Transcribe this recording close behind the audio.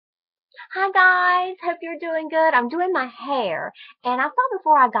Hi guys, hope you're doing good. I'm doing my hair, and I thought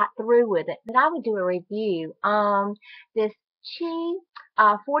before I got through with it that I would do a review on this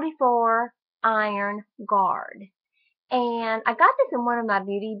Chi 44 iron guard. And I got this in one of my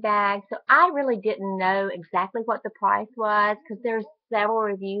beauty bags, so I really didn't know exactly what the price was because there's several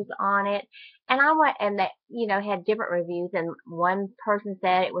reviews on it. And I went and that had different reviews, and one person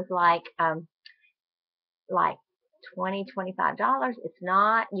said it was like 20 $25. It's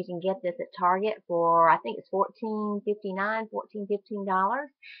not. You can get this at Target for, I think it's 14.59, 14 $15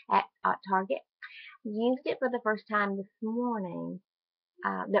 at Target. Used it for the first time this morning.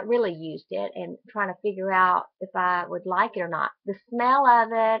 That really used it and trying to figure out if I would like it or not. The smell of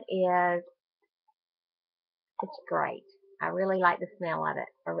it is, it's great. I really like the smell of it.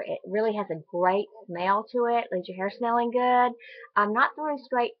 It really has a great smell to it. Leaves your hair smelling good. I'm not through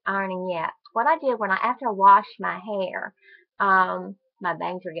straight ironing yet. What I did after I washed my hair, my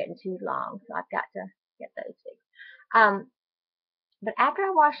bangs are getting too long, so I've got to get those fixed. But after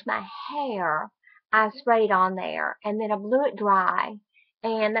I washed my hair, I sprayed on there, and then I blew it dry,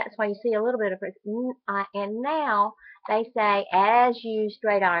 and that's why you see a little bit of it. And now they say as you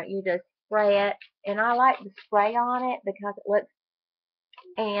straight on it, you just spray it, and I like to spray on it because it looks,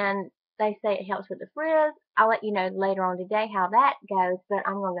 and they say it helps with the frizz. I'll let you know later on today how that goes, but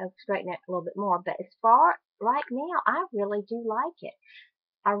I'm going to go straighten it a little bit more. But as far right now, I really do like it.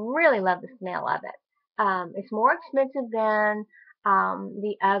 I really love the smell of it. It's more expensive than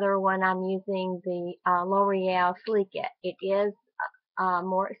the other one I'm using, the L'Oreal Sleek It. It is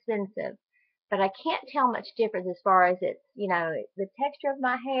more expensive, but I can't tell much difference as far as the texture of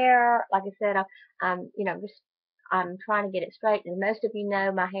my hair. Like I said, just I'm trying to get it straight, and most of you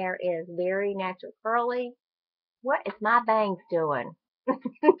know my hair is very natural curly. What is my bangs doing?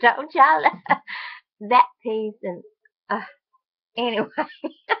 Don't y'all that piece and uh, anyway.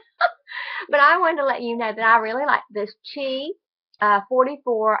 But I wanted to let you know that I really like this Chi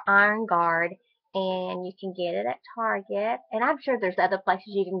 44 Iron Guard, and you can get it at Target. And I'm sure there's other places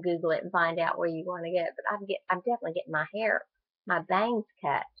you can Google it and find out where you want to get it. But I'm definitely getting my bangs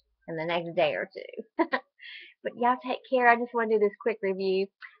cut in the next day or two. But y'all take care. I just want to do this quick review.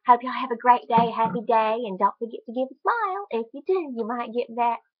 Hope y'all have a great day, happy day, and don't forget to give a smile. If you do, you might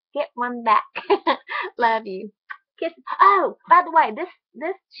get one back. Love you. Kiss. Oh, by the way,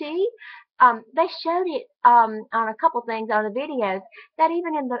 this Chi, they showed it on a couple things on the videos that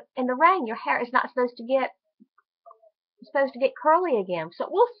even in the rain, your hair is not supposed to get curly again. So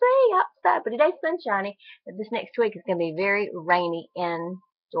we'll see outside. But today's sunshiny. But this next week is going to be very rainy in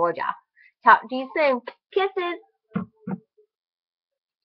Georgia. Talk to you soon. Kisses.